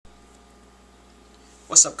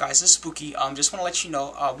What's up, guys? This is Spooky. Just want to let you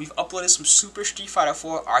know we've uploaded some Super Street Fighter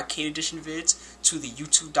 4 Arcade Edition vids to the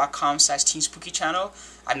youtube.com/TeamSpooky channel.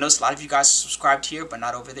 I noticed a lot of you guys are subscribed here but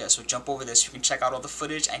not over there, so jump over there so you can check out all the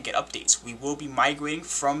footage and get updates. We will be migrating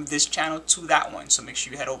from this channel to that one, so make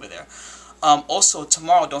sure you head over there. Also,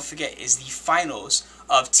 tomorrow, don't forget, is the finals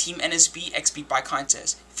of Team NSB X Beat by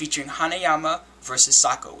Contest featuring Hanayama versus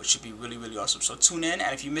Sako, which should be really, really awesome. So tune in,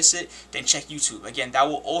 and if you miss it, then check YouTube. Again, that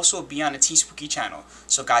will also be on the Team Spooky channel.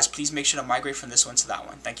 So guys, please make sure to migrate from this one to that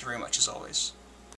one. Thank you very much, as always.